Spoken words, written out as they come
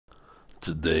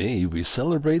Today we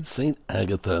celebrate Saint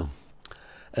Agatha.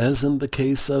 As in the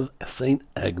case of Saint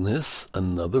Agnes,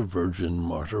 another virgin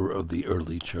martyr of the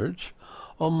early church,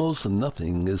 almost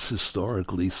nothing is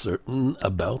historically certain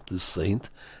about this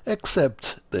saint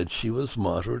except that she was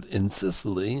martyred in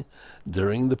Sicily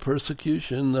during the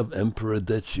persecution of Emperor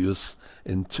Decius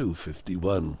in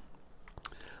 251.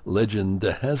 Legend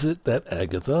has it that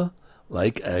Agatha,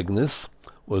 like Agnes,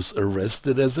 was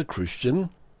arrested as a Christian,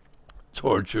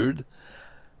 tortured,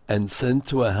 and sent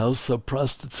to a house of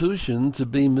prostitution to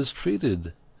be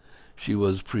mistreated. She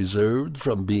was preserved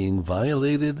from being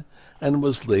violated and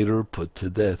was later put to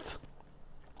death.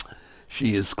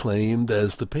 She is claimed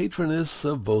as the patroness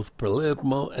of both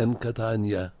Palermo and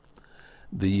Catania.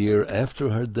 The year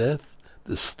after her death,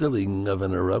 the stilling of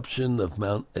an eruption of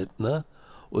Mount Etna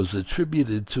was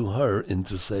attributed to her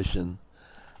intercession.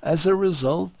 As a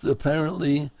result,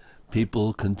 apparently,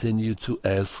 people continue to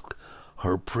ask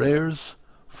her prayers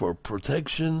for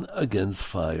protection against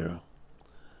fire.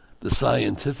 The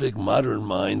scientific modern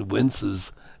mind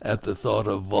winces at the thought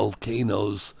of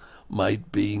volcanoes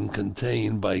might being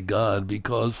contained by God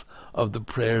because of the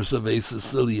prayers of a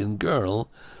Sicilian girl.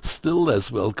 Still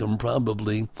less welcome,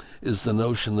 probably, is the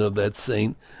notion of that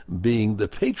saint being the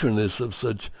patroness of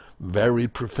such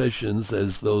varied professions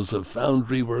as those of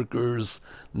foundry workers,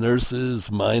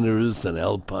 nurses, miners, and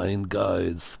alpine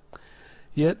guides.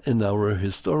 Yet in our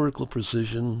historical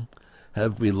precision,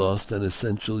 have we lost an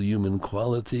essential human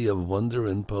quality of wonder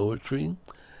and poetry,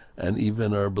 and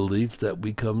even our belief that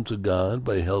we come to God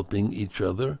by helping each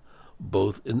other,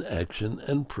 both in action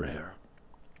and prayer?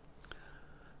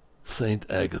 Saint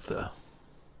Agatha.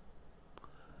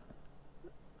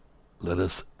 Let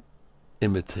us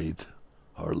imitate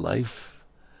her life,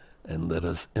 and let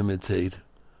us imitate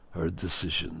her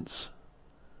decisions.